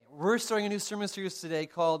we're starting a new sermon series today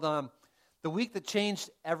called The Week That Changed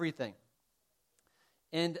Everything.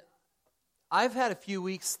 And I've had a few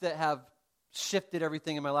weeks that have shifted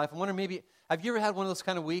everything in my life. I'm wondering maybe, have you ever had one of those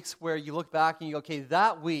kind of weeks where you look back and you go, okay,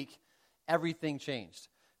 that week, everything changed?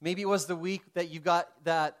 Maybe it was the week that you got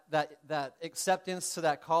that acceptance to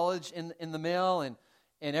that college in the mail and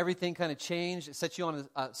everything kind of changed. It set you on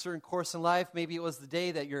a certain course in life. Maybe it was the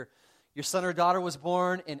day that your son or daughter was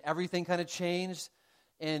born and everything kind of changed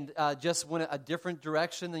and just went a different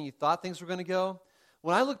direction than you thought things were going to go.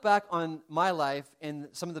 When I look back on my life and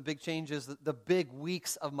some of the big changes, the big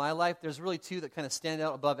weeks of my life, there's really two that kind of stand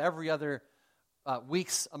out above every other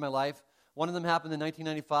weeks of my life. One of them happened in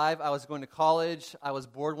 1995. I was going to college. I was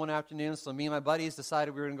bored one afternoon, so me and my buddies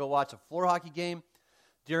decided we were going to go watch a floor hockey game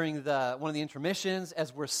during one of the intermissions.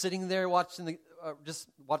 As we're sitting there watching the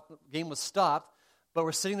game was stopped, but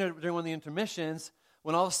we're sitting there during one of the intermissions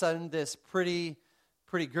when all of a sudden this pretty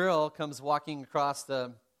girl comes walking across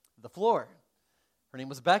the floor. Her name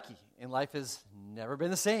was Becky, and life has never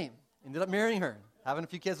been the same. Ended up marrying her, having a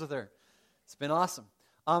few kids with her. It's been awesome.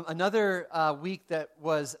 Another week that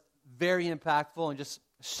was very impactful and just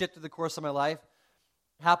shifted the course of my life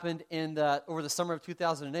happened over the summer of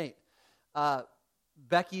 2008.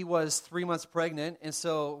 Becky was 3 months pregnant, and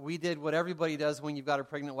so we did what everybody does when you've got a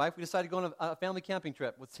pregnant wife. We decided to go on a family camping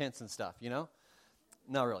trip with tents and stuff, you know?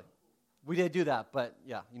 Not really. We did do that, but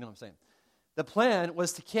yeah, you know what I'm saying. The plan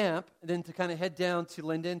was to camp and then to kind of head down to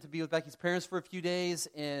Linden to be with Becky's parents for a few days,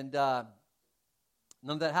 and none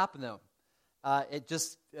of that happened, though.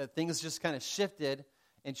 Things just kind of shifted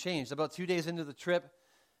and changed. About 2 days into the trip,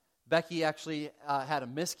 Becky actually had a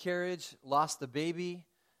miscarriage, lost the baby.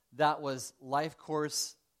 That was life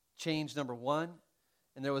course change number one,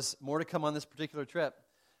 and there was more to come on this particular trip.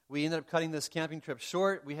 We ended up cutting this camping trip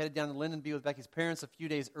short. We headed down to Linden to be with Becky's parents a few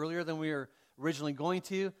days earlier than we were originally going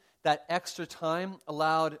to. That extra time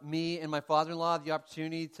allowed me and my father-in-law the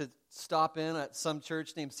opportunity to stop in at some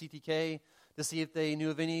church named CTK to see if they knew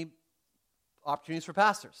of any opportunities for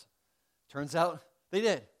pastors. Turns out they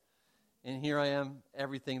did. And here I am,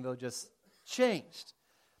 everything, though, just changed.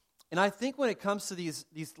 And I think when it comes to these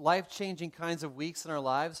life-changing kinds of weeks in our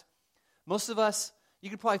lives, most of us, you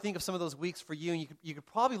could probably think of some of those weeks for you, and you could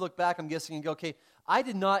probably look back, I'm guessing, and go, okay, I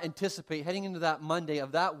did not anticipate heading into that Monday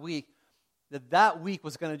of that week that week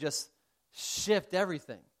was going to just shift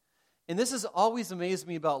everything. And this has always amazed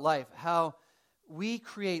me about life, how we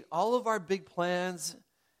create all of our big plans.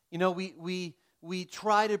 You know, we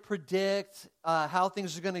try to predict how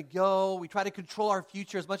things are going to go. We try to control our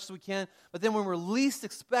future as much as we can. But then when we're least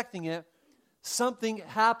expecting it, something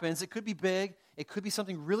happens. It could be big. It could be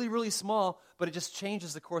something really, really small, but it just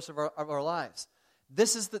changes the course of our lives.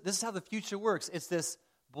 This is how the future works. It's this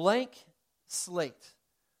blank slate.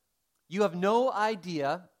 You have no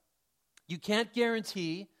idea. You can't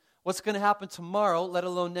guarantee what's going to happen tomorrow, let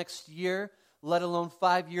alone next year, let alone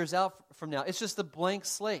 5 years out from now. It's just a blank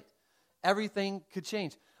slate. Everything could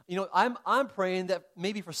change. You know, I'm praying that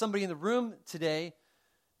maybe for somebody in the room today,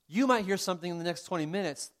 you might hear something in the next 20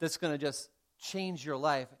 minutes that's going to just change your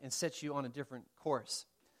life and set you on a different course.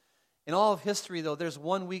 In all of history, though, there's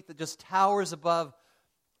one week that just towers above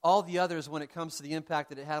all the others when it comes to the impact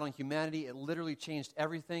that it had on humanity. It literally changed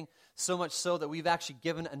everything, so much so that we've actually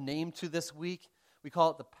given a name to this week. We call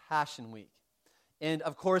it the Passion Week. And,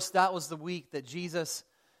 of course, that was the week that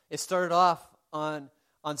it started off on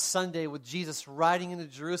Sunday with Jesus riding into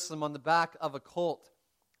Jerusalem on the back of a colt.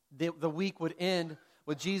 The week would end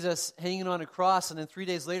with Jesus hanging on a cross and then 3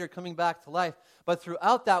 days later coming back to life. But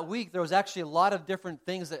throughout that week, there was actually a lot of different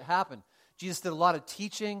things that happened. Jesus did a lot of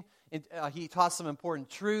teaching. And, he taught some important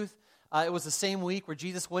truth. It was the same week where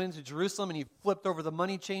Jesus went into Jerusalem and he flipped over the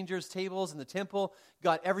money changers' tables in the temple,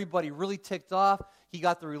 got everybody really ticked off. He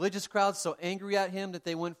got the religious crowd so angry at him that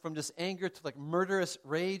they went from just anger to like murderous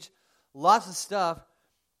rage. Lots of stuff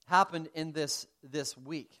happened in this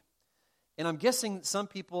week. And I'm guessing some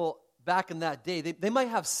people back in that day, they might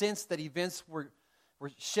have sensed that events were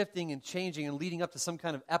shifting and changing and leading up to some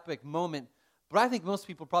kind of epic moment. But I think most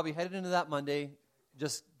people probably headed into that Monday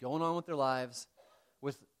just going on with their lives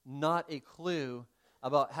with not a clue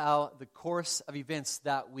about how the course of events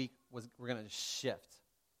that week were going to shift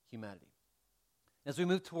humanity. As we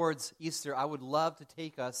move towards Easter, I would love to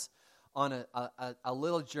take us on a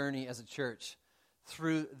little journey as a church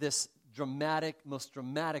through this most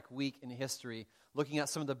dramatic week in history, looking at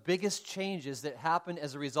some of the biggest changes that happened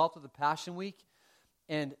as a result of the Passion Week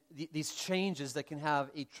and these changes that can have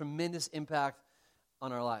a tremendous impact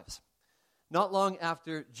on our lives. Not long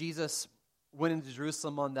after Jesus went into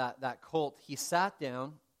Jerusalem on that colt, he sat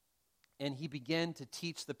down and he began to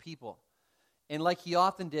teach the people. And like he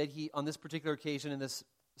often did, on this particular occasion in this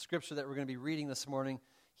scripture that we're going to be reading this morning,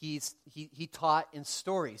 he taught in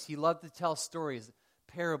stories. He loved to tell stories,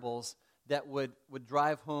 parables that would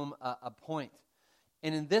drive home a point.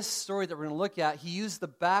 And in this story that we're going to look at, he used the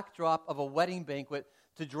backdrop of a wedding banquet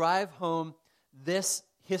to drive home this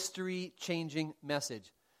history-changing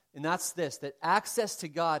message. And that's this, that access to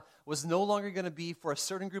God was no longer going to be for a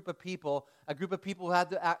certain group of people who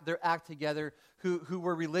had their act together, who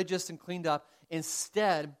were religious and cleaned up.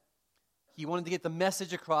 Instead, he wanted to get the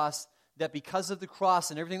message across that because of the cross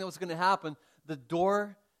and everything that was going to happen, the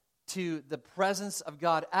door to the presence of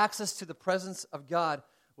God, access to the presence of God,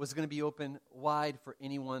 was going to be open wide for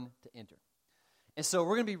anyone to enter. And so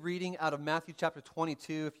we're going to be reading out of Matthew chapter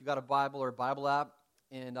 22, if you've got a Bible or a Bible app,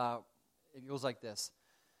 and it goes like this.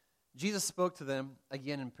 Jesus spoke to them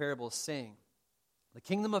again in parables, saying, "The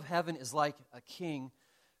kingdom of heaven is like a king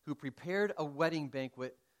who prepared a wedding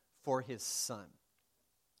banquet for his son."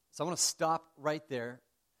 So I want to stop right there.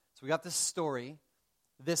 So we got this story.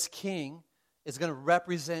 This king is going to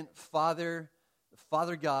represent Father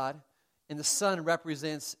God, and the Son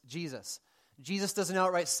represents Jesus. Jesus doesn't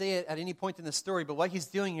outright say it at any point in the story, but what he's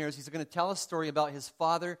doing here is he's going to tell a story about his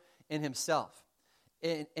Father and himself.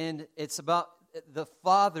 And it's about the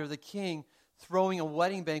Father, the King, throwing a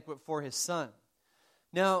wedding banquet for his Son.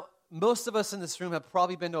 Now, most of us in this room have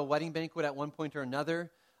probably been to a wedding banquet at one point or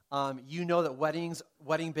another. You know that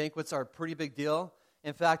wedding banquets are a pretty big deal.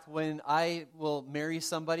 In fact, when I will marry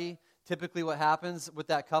somebody, typically what happens with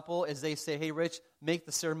that couple is they say, "Hey, Rich, make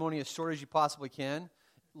the ceremony as short as you possibly can.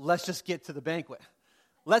 Let's just get to the banquet.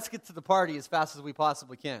 Let's get to the party as fast as we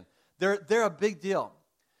possibly can." They're a big deal.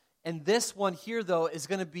 And this one here, though, is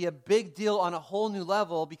going to be a big deal on a whole new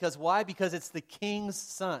level. Because why? Because it's the king's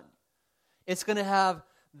son. It's going to have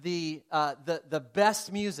the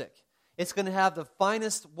best music. It's going to have the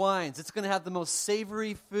finest wines. It's going to have the most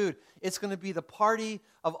savory food. It's going to be the party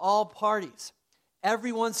of all parties.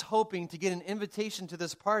 Everyone's hoping to get an invitation to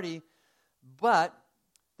this party, but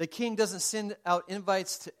the king doesn't send out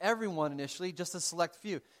invites to everyone initially, just a select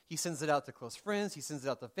few. He sends it out to close friends. He sends it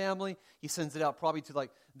out to family. He sends it out probably to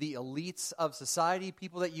like the elites of society,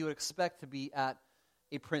 people that you would expect to be at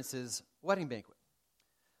a prince's wedding banquet.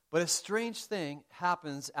 But a strange thing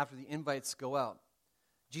happens after the invites go out.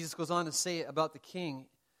 Jesus goes on to say about the king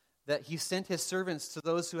that he sent his servants to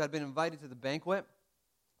those who had been invited to the banquet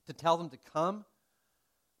to tell them to come.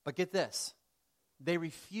 But get this, they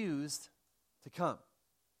refused to come.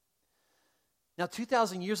 Now,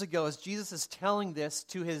 2,000 years ago, as Jesus is telling this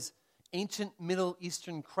to his ancient Middle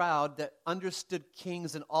Eastern crowd that understood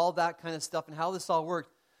kings and all that kind of stuff and how this all worked,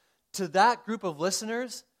 to that group of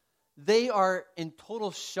listeners, they are in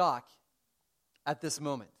total shock at this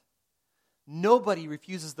moment. Nobody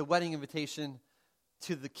refuses the wedding invitation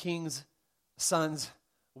to the king's son's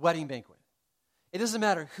wedding banquet. It doesn't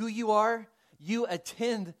matter who you are, you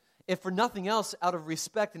attend, if for nothing else, out of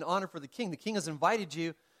respect and honor for the king. The king has invited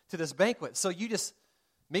you to this banquet. So you just,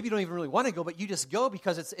 maybe you don't even really want to go, but you just go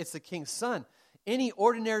because it's the king's son. Any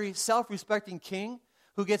ordinary, self-respecting king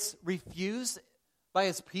who gets refused by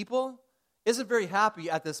his people isn't very happy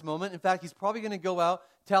at this moment. In fact, he's probably going to go out,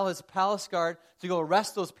 tell his palace guard to go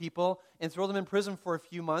arrest those people and throw them in prison for a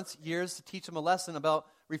few months, years, to teach them a lesson about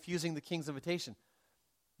refusing the king's invitation.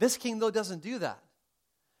 This king, though, doesn't do that.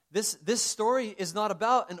 This story is not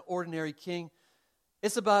about an ordinary king.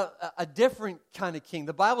 It's about a different kind of king.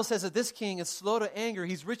 The Bible says that this king is slow to anger.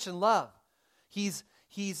 He's rich in love. He's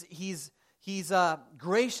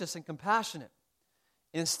gracious and compassionate.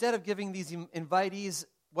 And instead of giving these invitees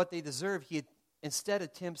what they deserve, he instead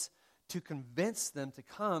attempts to convince them to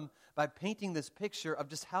come by painting this picture of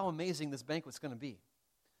just how amazing this banquet's going to be.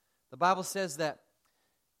 The Bible says that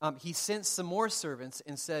he sent some more servants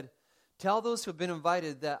and said, "Tell those who have been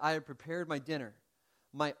invited that I have prepared my dinner.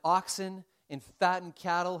 My oxen and fattened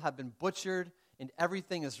cattle have been butchered, and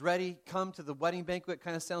everything is ready. Come to the wedding banquet."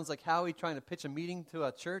 Kind of sounds like Howie trying to pitch a meeting to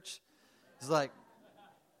a church. He's like,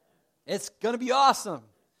 it's going to be awesome.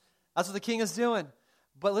 That's what the king is doing.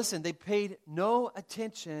 But listen, they paid no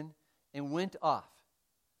attention and went off.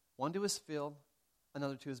 One to his field,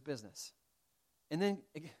 another to his business. And then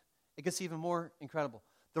it gets even more incredible.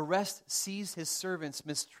 The rest seized his servants,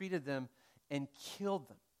 mistreated them, and killed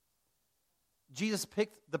them. Jesus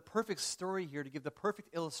picked the perfect story here to give the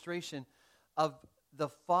perfect illustration of the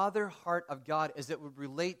father heart of God as it would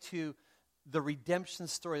relate to the redemption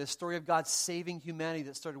story, the story of God saving humanity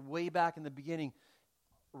that started way back in the beginning,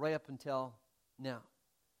 right up until now.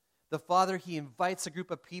 The Father, he invites a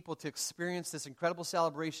group of people to experience this incredible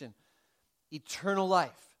celebration, eternal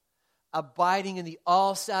life, abiding in the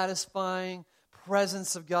all-satisfying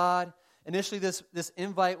presence of God, Initially, this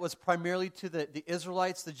invite was primarily to the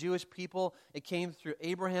Israelites, the Jewish people. It came through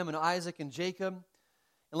Abraham and Isaac and Jacob.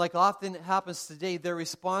 And like often happens today, their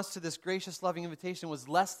response to this gracious, loving invitation was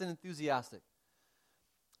less than enthusiastic.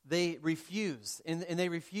 They refused, and they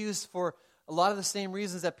refused for a lot of the same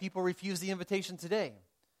reasons that people refuse the invitation today.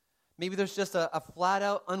 Maybe there's just a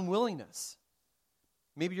flat-out unwillingness.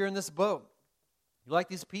 Maybe you're in this boat. You like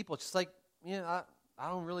these people. It's just like, I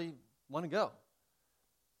don't really want to go.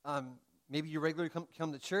 Maybe you regularly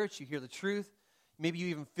come to church. You hear the truth. Maybe you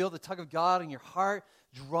even feel the tug of God in your heart,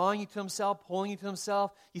 drawing you to himself, pulling you to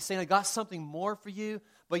himself. He's saying, I got something more for you.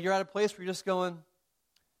 But you're at a place where you're just going,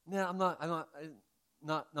 no, I'm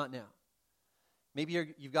not now. Maybe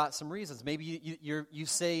you've got some reasons. Maybe you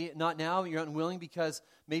say not now, you're unwilling because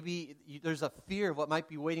maybe there's a fear of what might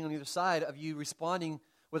be waiting on the other side of you responding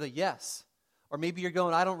with a yes. Or maybe you're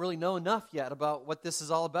going, I don't really know enough yet about what this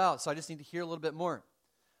is all about, so I just need to hear a little bit more.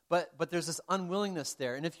 But there's this unwillingness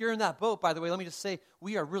there. And if you're in that boat, by the way, let me just say,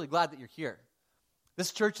 we are really glad that you're here.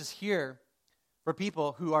 This church is here for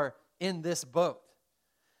people who are in this boat.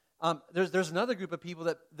 There's another group of people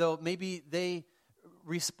that, though, maybe they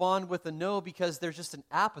respond with a no because there's just an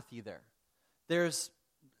apathy there. They're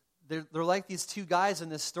like these two guys in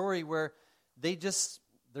this story where they're just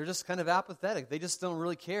kind of apathetic. They just don't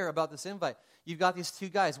really care about this invite. You've got these two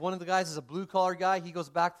guys. One of the guys is a blue-collar guy. He goes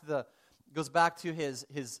back to his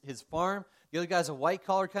farm. The other guy's a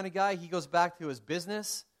white-collar kind of guy. He goes back to his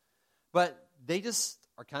business. But they just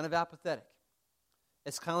are kind of apathetic.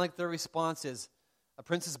 It's kind of like their response is, a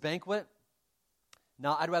prince's banquet?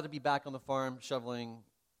 No, I'd rather be back on the farm shoveling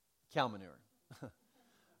cow manure.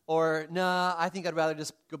 Or, I think I'd rather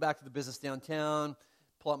just go back to the business downtown,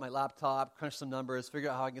 pull out my laptop, crunch some numbers, figure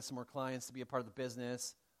out how I can get some more clients to be a part of the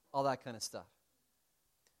business, all that kind of stuff.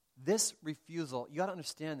 This refusal, you got to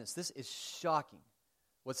understand this. This is shocking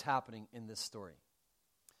what's happening in this story.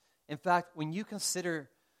 In fact, when you consider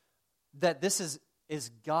that this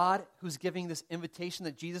is God who's giving this invitation,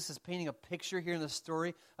 that Jesus is painting a picture here in the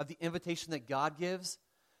story of the invitation that God gives,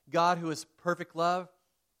 God who is perfect love,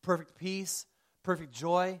 perfect peace, perfect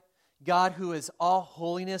joy, God who is all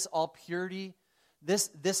holiness, all purity,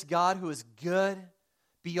 this God who is good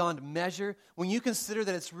beyond measure. When you consider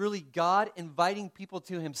that it's really God inviting people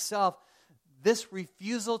to himself, this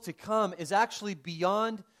refusal to come is actually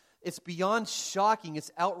beyond shocking.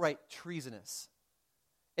 It's outright treasonous.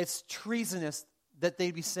 It's treasonous that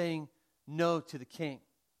they'd be saying no to the king.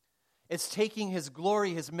 It's taking his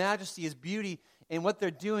glory, his majesty, his beauty, and what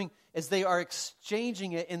they're doing is they are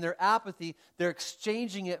exchanging it in their apathy. They're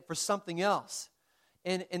exchanging it for something else.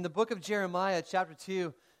 And in the book of Jeremiah, chapter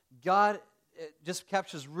 2, God just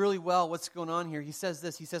captures really well what's going on here. He says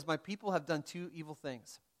this. He says, my people have done two evil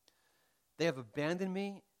things. They have abandoned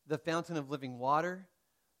me, the fountain of living water,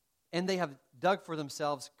 and they have dug for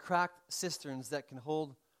themselves cracked cisterns that can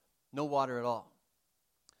hold no water at all.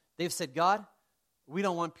 They've said, God, we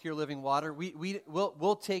don't want pure living water.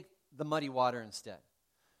 We'll take the muddy water instead.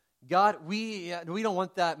 God, we don't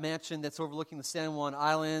want that mansion that's overlooking the San Juan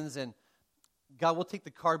Islands, and God, we'll take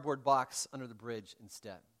the cardboard box under the bridge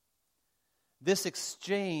instead. This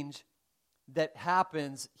exchange that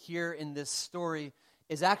happens here in this story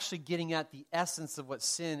is actually getting at the essence of what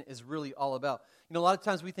sin is really all about. You know, a lot of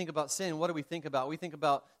times we think about sin. What do we think about? We think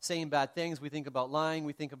about saying bad things. We think about lying.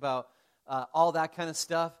 We think about all that kind of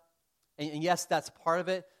stuff. And yes, that's part of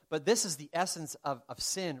it. But this is the essence of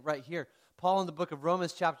sin right here. Paul in the book of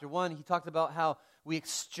Romans chapter 1, he talked about how we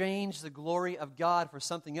exchange the glory of God for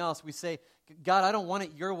something else. We say, God, I don't want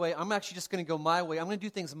it your way. I'm actually just going to go my way. I'm going to do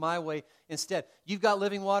things my way instead. You've got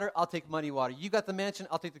living water, I'll take muddy water. You've got the mansion,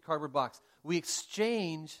 I'll take the cardboard box. We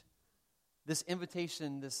exchange this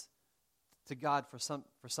invitation to God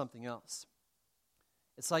for something else.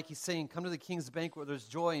 It's like he's saying, come to the king's banquet where there's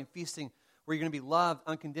joy and feasting, where you're going to be loved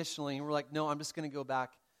unconditionally. And we're like, no, I'm just going to go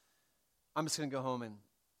back. I'm just going to go home and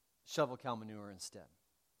shovel cow manure instead.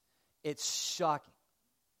 It's shocking.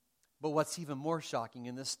 But what's even more shocking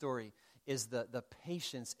in this story is the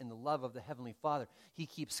patience and the love of the Heavenly Father. He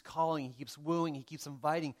keeps calling, he keeps wooing, he keeps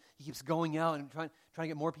inviting, he keeps going out and trying to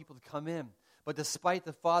get more people to come in. But despite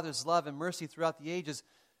the Father's love and mercy throughout the ages,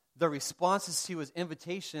 the responses to his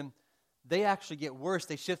invitation, they actually get worse.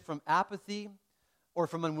 They shift from apathy or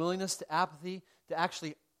from unwillingness to apathy to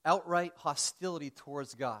actually outright hostility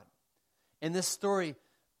towards God. In this story,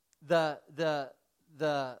 the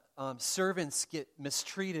servants get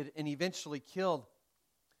mistreated and eventually killed.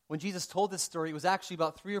 When Jesus told this story, it was actually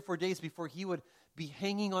about 3 or 4 days before he would be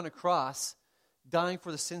hanging on a cross, dying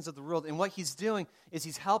for the sins of the world. And what he's doing is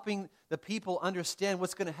he's helping the people understand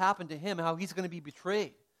what's going to happen to him, how he's going to be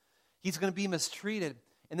betrayed. He's going to be mistreated.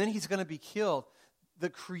 and then he's going to be killed. The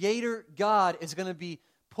Creator God is going to be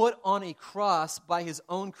put on a cross by his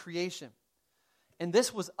own creation. And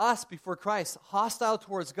this was us before Christ, hostile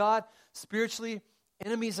towards God, spiritually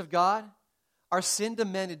enemies of God. Our sin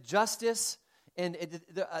demanded justice, and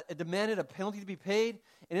it demanded a penalty to be paid.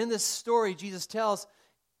 And in this story, Jesus tells,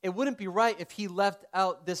 it wouldn't be right if he left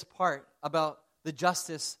out this part about the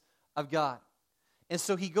justice of God. And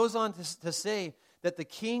so he goes on to say that the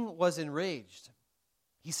king was enraged.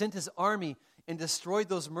 He sent his army and destroyed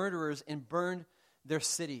those murderers and burned their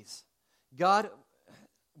cities. God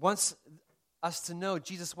wants us to know,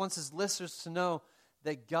 Jesus wants his listeners to know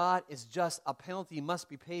that God is just. A penalty must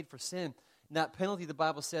be paid for sin. And that penalty, the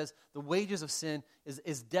Bible says, the wages of sin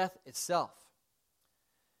is death itself.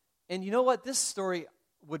 And you know what? This story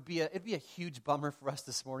it'd be a huge bummer for us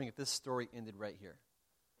this morning if this story ended right here.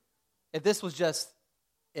 If this was just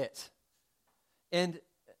it. And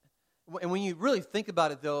when you really think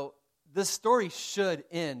about it, though, this story should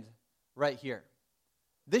end right here.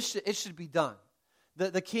 It should be done.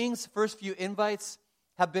 The king's first few invites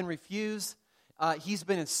have been refused. He's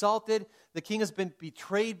been insulted. The king has been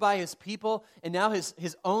betrayed by his people, and now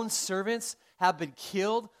his own servants have been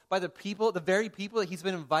killed by the very people that he's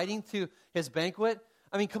been inviting to his banquet.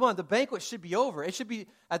 I mean, come on, the banquet should be over. It should be,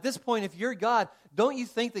 at this point, if you're God, don't you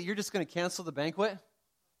think that you're just going to cancel the banquet?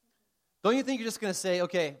 Don't you think you're just going to say,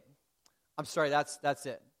 okay, I'm sorry, that's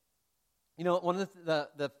it? You know, one of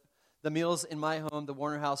the meals in my home, the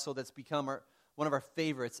Warner household, that's become one of our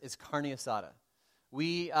favorites is carne asada.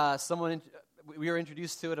 We were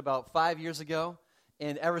introduced to it about 5 years ago,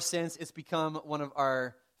 and ever since, it's become one of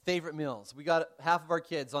our favorite meals. We got half of our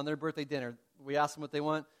kids on their birthday dinner. We ask them what they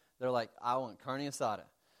want. They're like, I want carne asada.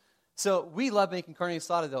 So we love making carne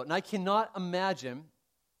asada, though, and I cannot imagine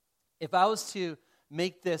if I was to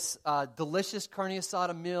make this delicious carne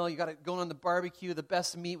asada meal. You got it going on the barbecue, the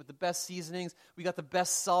best meat with the best seasonings. We got the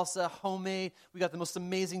best salsa, homemade. We got the most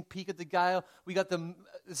amazing pico de gallo. We got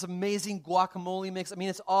this amazing guacamole mix. I mean,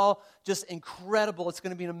 it's all just incredible. It's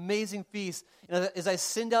going to be an amazing feast. And as I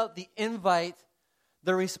send out the invite,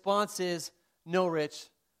 the response is, no, Rich,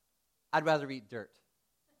 I'd rather eat dirt.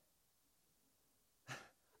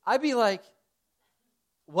 I'd be like,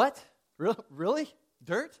 what? Really?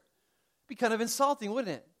 Dirt? Be kind of insulting,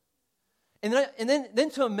 wouldn't it? And then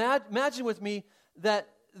to imagine with me that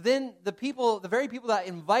then the very people that I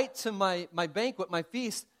invite to my banquet, my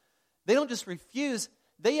feast, they don't just refuse,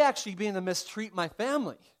 they actually begin to mistreat my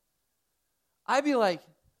family. I'd be like,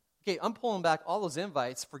 okay, I'm pulling back all those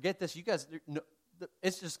invites. Forget this. You guys, no,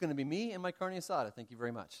 it's just going to be me and my carne asada. Thank you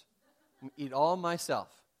very much. Eat all myself.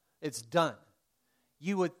 It's done.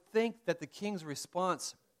 You would think that the king's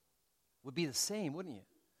response would be the same, wouldn't you?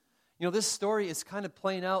 You know, this story is kind of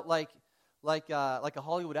playing out like a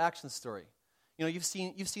Hollywood action story. You know, you've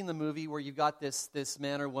seen the movie where you've got this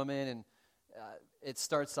man or woman, and it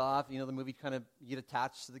starts off. You know, the movie kind of, you get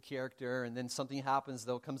attached to the character, and then something happens.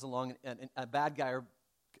 Though comes along, and a bad guy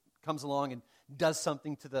comes along and does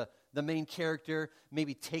something to the main character.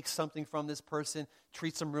 Maybe takes something from this person,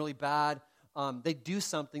 treats them really bad. They do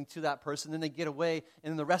something to that person, then they get away,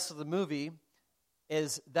 and then the rest of the movie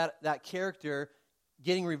is that character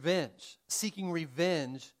getting revenge, seeking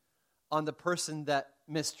revenge on the person that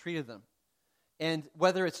mistreated them. And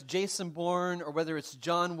whether it's Jason Bourne or whether it's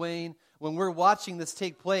John Wayne, when we're watching this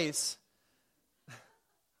take place,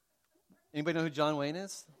 anybody know who John Wayne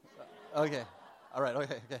is? Okay, all right,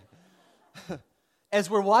 okay. As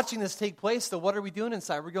we're watching this take place, though, what are we doing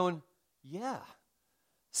inside? We're going, yeah,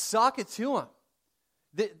 sock it to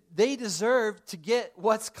them. They deserve to get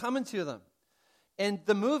what's coming to them. And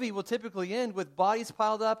the movie will typically end with bodies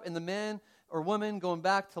piled up and the man or woman going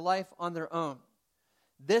back to life on their own.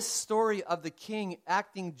 This story of the king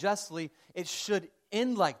acting justly, it should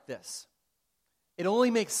end like this. It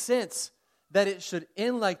only makes sense that it should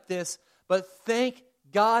end like this, but thank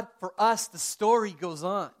God for us, the story goes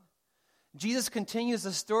on. Jesus continues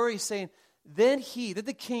the story saying, Then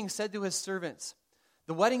the king said to his servants,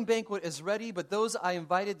 the wedding banquet is ready, but those I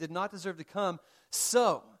invited did not deserve to come.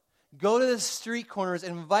 So, go to the street corners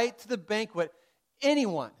and invite to the banquet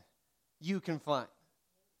anyone you can find.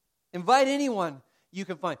 Invite anyone you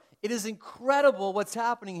can find. It is incredible what's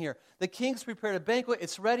happening here. The king's prepared a banquet.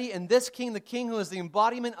 It's ready. And this king, the king who is the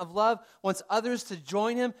embodiment of love, wants others to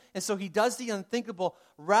join him. And so he does the unthinkable.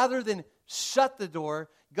 Rather than shut the door,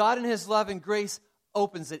 God in his love and grace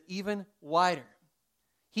opens it even wider.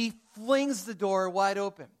 He flings the door wide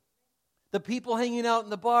open. The people hanging out in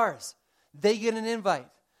the bars, they get an invite.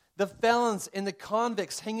 The felons and the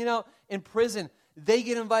convicts hanging out in prison, they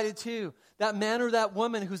get invited too. That man or that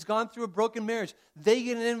woman who's gone through a broken marriage, they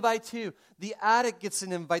get an invite too. The addict gets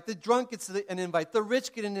an invite. The drunk gets an invite. The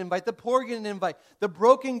rich get an invite. The poor get an invite. The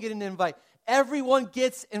broken get an invite. Everyone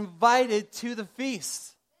gets invited to the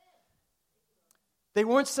feast. They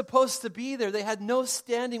weren't supposed to be there. They had no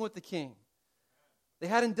standing with the king. They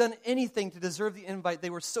hadn't done anything to deserve the invite. They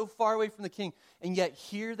were so far away from the king. And yet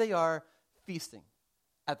here they are feasting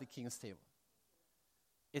at the king's table.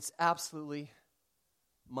 It's absolutely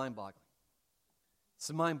mind-boggling.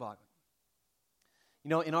 It's mind-boggling. You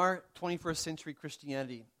know, in our 21st century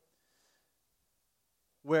Christianity,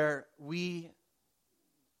 where we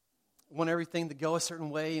want everything to go a certain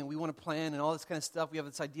way, and we want to plan and all this kind of stuff, we have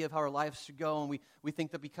this idea of how our lives should go, and we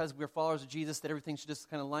think that because we're followers of Jesus, that everything should just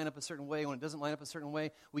kind of line up a certain way. When it doesn't line up a certain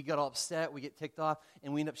way, we get all upset, we get ticked off,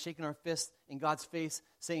 and we end up shaking our fist in God's face,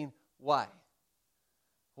 saying, why?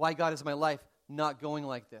 Why, God, is my life not going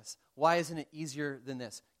like this? Why isn't it easier than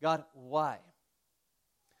this? God, why?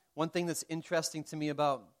 One thing that's interesting to me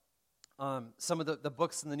about some of the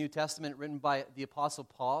books in the New Testament written by the Apostle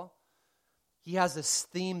Paul, he has this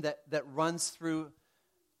theme that runs through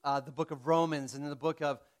the book of Romans and the book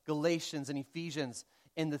of Galatians and Ephesians.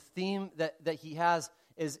 And the theme that he has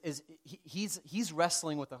is he's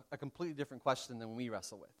wrestling with a completely different question than we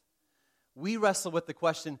wrestle with. We wrestle with the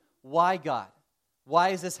question, why, God? Why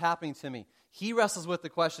is this happening to me? He wrestles with the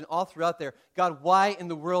question all throughout there, God, why in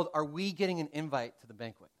the world are we getting an invite to the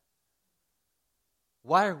banquet?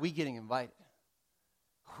 Why are we getting invited?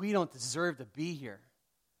 We don't deserve to be here.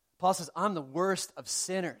 Paul says, I'm the worst of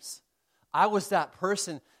sinners. I was that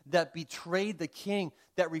person that betrayed the king,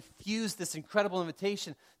 that refused this incredible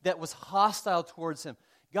invitation, that was hostile towards him.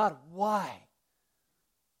 God, why?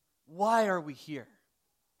 Why are we here?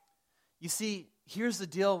 You see, here's the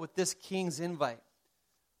deal with this king's invite.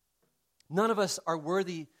 None of us are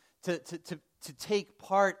worthy to take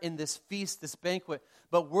part in this feast, this banquet.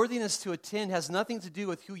 But worthiness to attend has nothing to do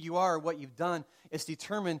with who you are or what you've done. It's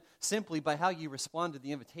determined simply by how you respond to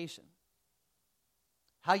the invitation.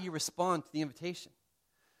 How you respond to the invitation.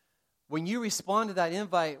 When you respond to that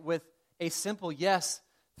invite with a simple yes,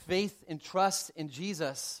 faith and trust in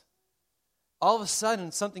Jesus, all of a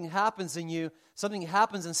sudden something happens in you, something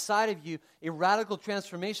happens inside of you, a radical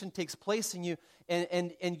transformation takes place in you,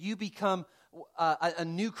 and you become a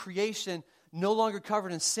new creation, no longer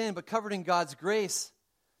covered in sin, but covered in God's grace.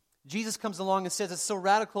 Jesus comes along and says it's so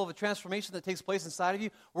radical of a transformation that takes place inside of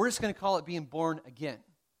you, we're just going to call it being born again.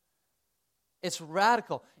 It's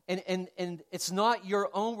radical. And it's not your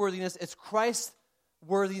own worthiness, it's Christ's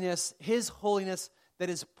worthiness, His holiness that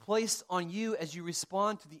is placed on you as you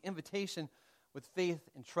respond to the invitation with faith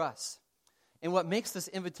and trust. And what makes this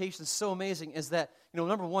invitation so amazing is that,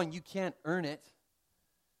 number one, you can't earn it.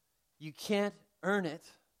 You can't earn it.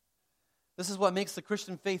 This is what makes the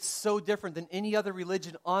Christian faith so different than any other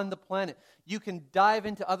religion on the planet. You can dive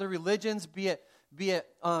into other religions, be it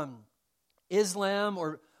Islam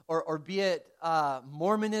or be it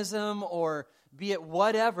Mormonism or be it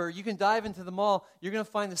whatever. You can dive into them all. You're going to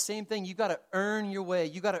find the same thing. You've got to earn your way.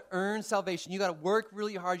 You've got to earn salvation. You've got to work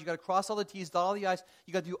really hard. You've got to cross all the T's, dot all the I's.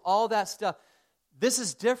 You've got to do all that stuff. This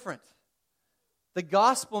is different. The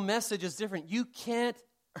gospel message is different. You can't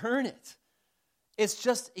earn it. It's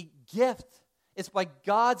just a gift. It's by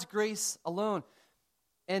God's grace alone.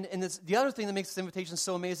 And the other thing that makes this invitation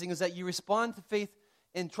so amazing is that you respond to faith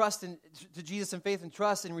and trust to Jesus in faith and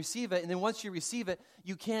trust and receive it. And then once you receive it,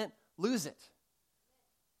 you can't lose it.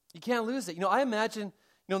 You can't lose it. I imagine,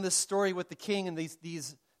 this story with the king and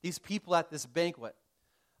these people at this banquet.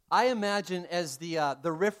 I imagine as the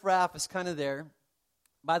riffraff is kind of there.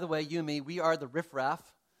 By the way, you and me, we are the riffraff,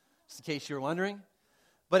 just in case you were wondering.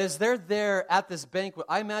 But as they're there at this banquet,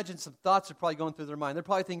 I imagine some thoughts are probably going through their mind. They're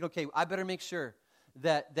probably thinking, okay, I better make sure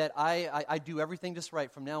that I do everything just right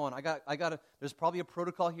from now on. There's probably a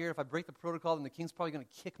protocol here. If I break the protocol, then the king's probably going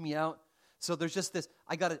to kick me out. So there's just this,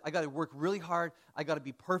 I got to work really hard. I got to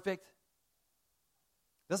be perfect.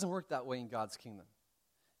 It doesn't work that way in God's kingdom.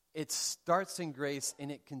 It starts in grace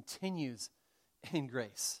and it continues in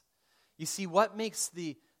grace. You see, what makes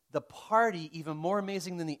the party even more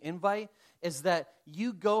amazing than the invite is that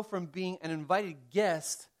you go from being an invited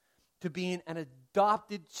guest to being an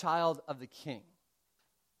adopted child of the king.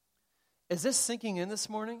 Is this sinking in this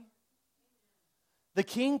morning? The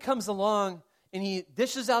king comes along and he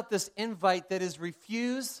dishes out this invite that is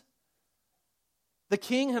refused. The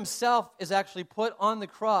king himself is actually put on the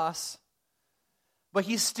cross, but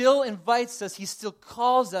he still invites us, he still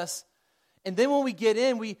calls us. And then when we get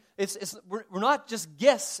in, we're not just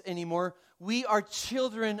guests anymore. We are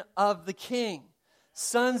children of the King,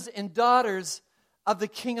 sons and daughters of the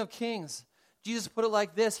King of Kings. Jesus put it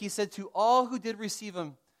like this. He said, to all who did receive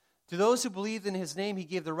him, to those who believed in his name, he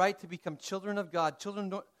gave the right to become children of God,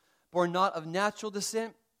 children born not of natural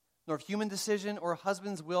descent, nor of human decision or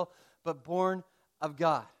husband's will, but born of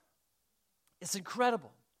God. It's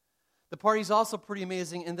incredible. The party's also pretty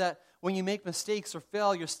amazing in that when you make mistakes or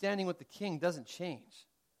fail, your standing with the King doesn't change.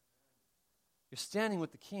 Your standing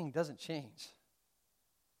with the King doesn't change.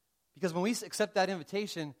 Because when we accept that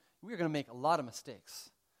invitation, we're going to make a lot of mistakes.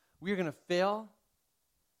 We're going to fail,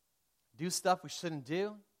 do stuff we shouldn't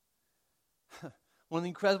do. One of the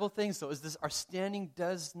incredible things, though, is this: our standing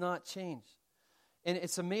does not change. And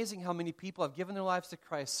it's amazing how many people have given their lives to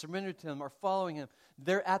Christ, surrendered to him, are following him.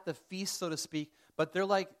 They're at the feast, so to speak, but they're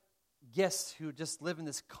like guests who just live in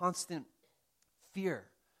this constant fear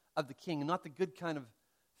of the King, and not the good kind of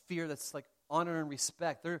fear that's like honor and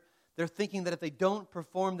respect. They're thinking that if they don't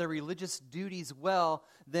perform their religious duties well,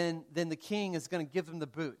 then the King is going to give them the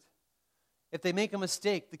boot. If they make a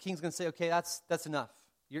mistake, the King's going to say, okay, that's enough.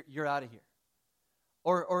 You're out of here.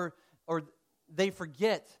 Or they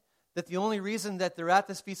forget that the only reason that they're at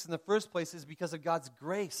this feast in the first place is because of God's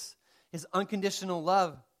grace, his unconditional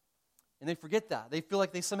love. And they forget that. They feel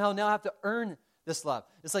like they somehow now have to earn this love.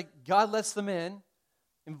 It's like God lets them in,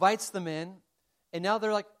 invites them in, and now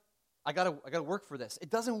they're like, I gotta work for this. It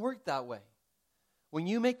doesn't work that way. When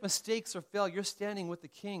you make mistakes or fail, your standing with the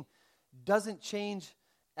King doesn't change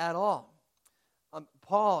at all.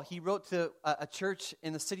 Paul, he wrote to a church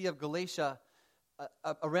in the city of Galatia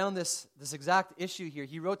around this exact issue here.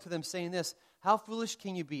 He wrote to them saying this: how foolish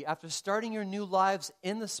can you be after starting your new lives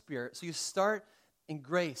in the Spirit? So you start in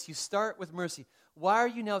grace. You start with mercy. Why are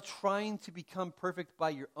you now trying to become perfect by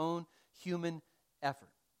your own human effort?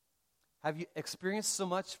 Have you experienced so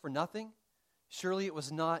much for nothing? Surely it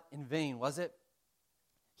was not in vain, was it?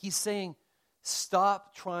 He's saying,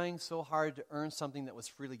 stop trying so hard to earn something that was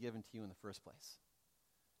freely given to you in the first place.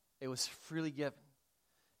 It was freely given.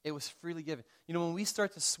 It was freely given. You know, when we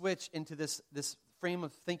start to switch into this frame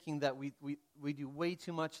of thinking that we do way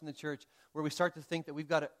too much in the church, where we start to think that we've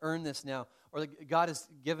got to earn this now, or that God has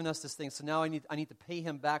given us this thing, so now I need to pay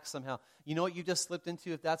him back somehow. You know what you just slipped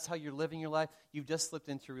into? If that's how you're living your life, you've just slipped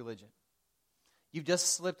into religion. You've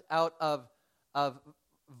just slipped out of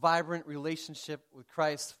vibrant relationship with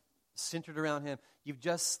Christ, centered around him. You've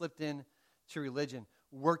just slipped into religion,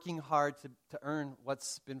 working hard to earn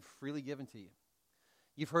what's been freely given to you.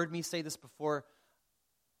 You've heard me say this before,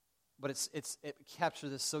 but it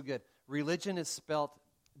captures this so good. Religion is spelt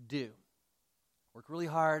do. Work really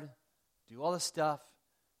hard, do all the stuff,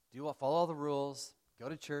 follow all the rules, go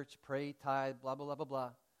to church, pray, tithe, blah, blah, blah, blah, blah.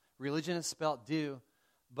 Religion is spelt do,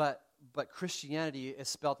 but Christianity is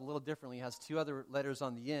spelt a little differently. It has two other letters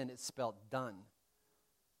on the end. It's spelt done,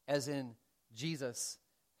 as in Jesus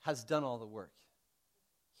has done all the work.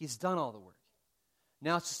 He's done all the work.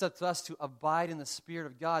 Now it's just up to us to abide in the Spirit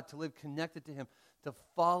of God, to live connected to him, to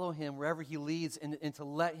follow him wherever he leads, and to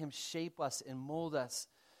let him shape us and mold us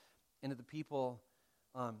into the people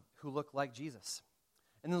who look like Jesus.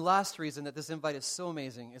 And the last reason that this invite is so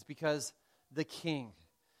amazing is because the King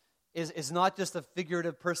is not just a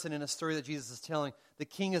figurative person in a story that Jesus is telling. The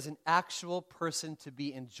King is an actual person to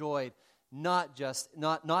be enjoyed, not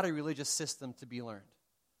a religious system to be learned.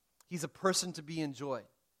 He's a person to be enjoyed.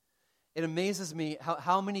 It amazes me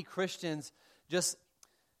how many Christians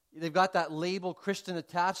they've got that label Christian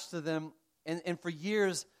attached to them, and for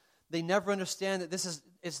years they never understand that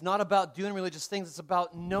it's not about doing religious things, it's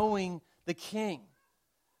about knowing the King.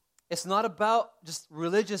 It's not about just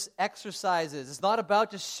religious exercises. It's not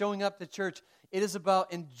about just showing up to church. It is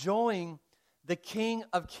about enjoying the King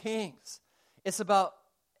of Kings. It's about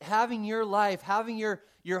having your life, having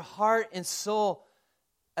your heart and soul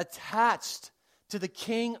attached to the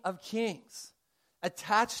King of Kings,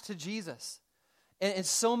 attached to Jesus. And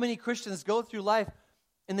so many Christians go through life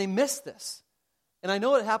and they miss this. And I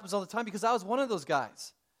know it happens all the time because I was one of those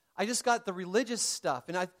guys. I just got the religious stuff,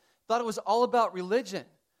 and I thought it was all about religion.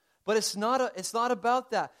 But it's not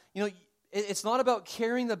about that. You know, it's not about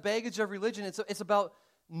carrying the baggage of religion. It's about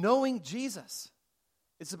knowing Jesus.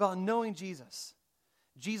 It's about knowing Jesus.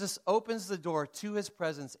 Jesus opens the door to his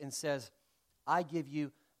presence and says, I give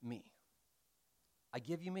you me. I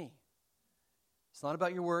give you me. It's not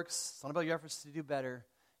about your works. It's not about your efforts to do better.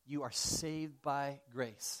 You are saved by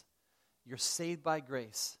grace. You're saved by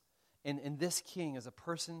grace. And this King is a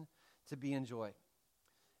person to be enjoyed.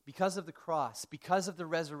 Because of the cross, because of the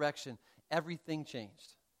resurrection, everything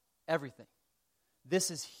changed. Everything. This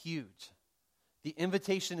is huge. The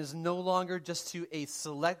invitation is no longer just to a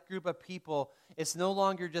select group of people. It's no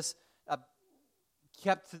longer just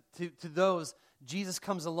kept to those. Jesus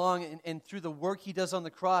comes along, and through the work he does on the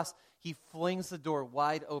cross, He flings the door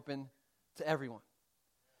wide open to everyone.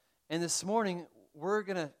 And this morning, we're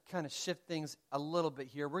going to kind of shift things a little bit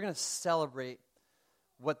here. We're going to celebrate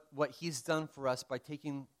what he's done for us by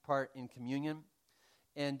taking part in communion.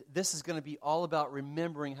 And this is going to be all about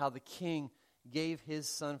remembering how the King gave his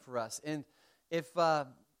son for us. And if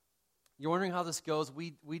you're wondering how this goes,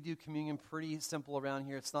 we do communion pretty simple around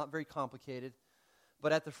here. It's not very complicated.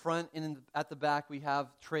 But at the front and at the back, we have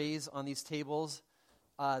trays on these tables.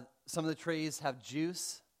 Some of the trays have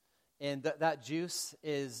juice. And that juice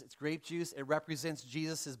it's grape juice. It represents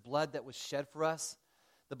Jesus' blood that was shed for us.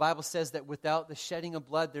 The Bible says that without the shedding of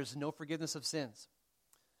blood, there's no forgiveness of sins.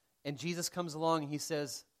 And Jesus comes along and he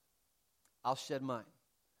says, I'll shed mine.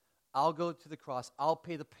 I'll go to the cross. I'll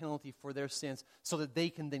pay the penalty for their sins so that they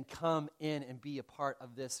can then come in and be a part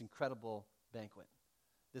of this incredible banquet,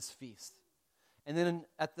 this feast. And then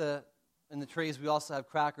in the trays, we also have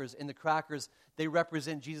crackers. And the crackers, they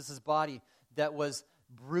represent Jesus' body that was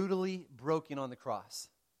brutally broken on the cross.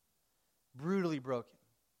 Brutally broken.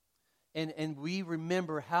 And we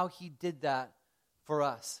remember how he did that for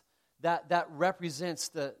us. That represents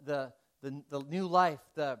the new life,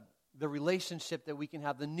 the relationship that we can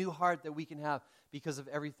have, the new heart that we can have because of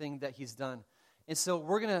everything that he's done. And so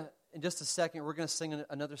we're going to, in just a second, we're going to sing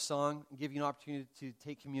another song and give you an opportunity to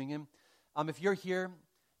take communion. If you're here,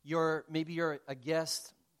 maybe you're a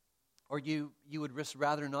guest, or you would just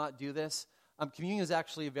rather not do this. Communion is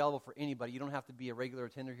actually available for anybody. You don't have to be a regular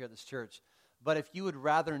attender here at this church. But if you would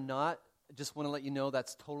rather not, I just want to let you know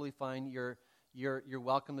that's totally fine. You're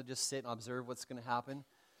welcome to just sit and observe what's going to happen.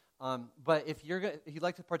 But if you'd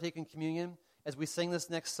like to partake in communion, as we sing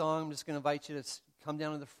this next song, I'm just going to invite you to come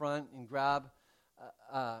down to the front and grab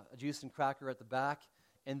a juice and cracker at the back,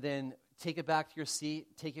 and then take it back to your seat.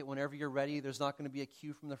 Take it whenever you're ready. There's not going to be a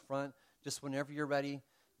queue from the front. Just whenever you're ready,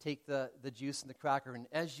 take the juice and the cracker. And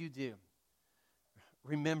as you do,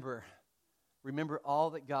 remember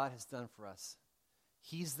all that God has done for us.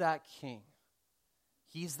 He's that King.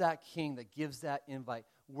 He's that King that gives that invite.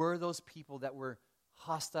 We're those people that were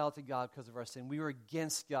hostile to God because of our sin. We were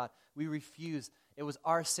against God. We refused. It was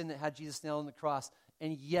our sin that had Jesus nailed on the cross.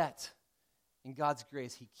 And yet, in God's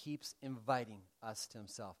grace, he keeps inviting us to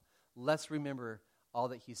himself. Let's remember all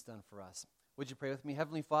that he's done for us. Would you pray with me?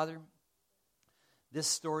 Heavenly Father, this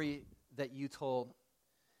story that you told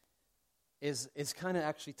is kind of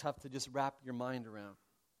actually tough to just wrap your mind around.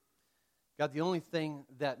 God, the only thing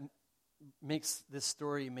that makes this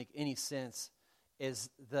story make any sense is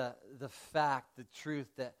the fact, the truth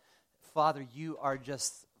that, Father, you are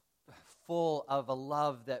just full of a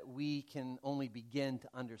love that we can only begin to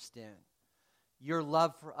understand. Your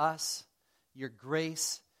love for us, your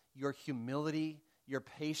grace, your humility, your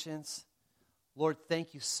patience. Lord,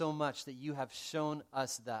 thank you so much that you have shown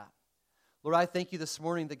us that. Lord, I thank you this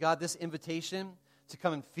morning that, God, this invitation to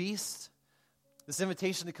come and feast, this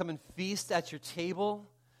invitation to come and feast at your table,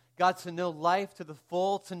 God, to know life to the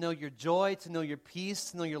full, to know your joy, to know your peace,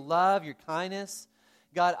 to know your love, your kindness.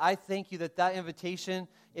 God, I thank you that that invitation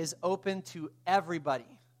is open to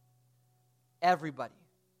everybody. Everybody.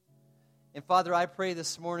 And Father, I pray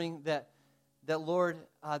this morning that Lord,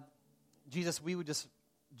 Jesus, we would just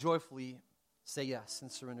joyfully say yes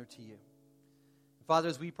and surrender to you. Father,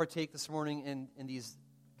 as we partake this morning in these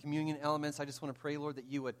communion elements, I just want to pray, Lord, that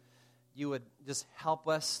you would just help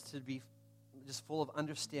us to be just full of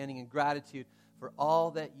understanding and gratitude for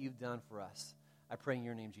all that you've done for us. I pray in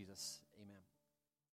your name, Jesus.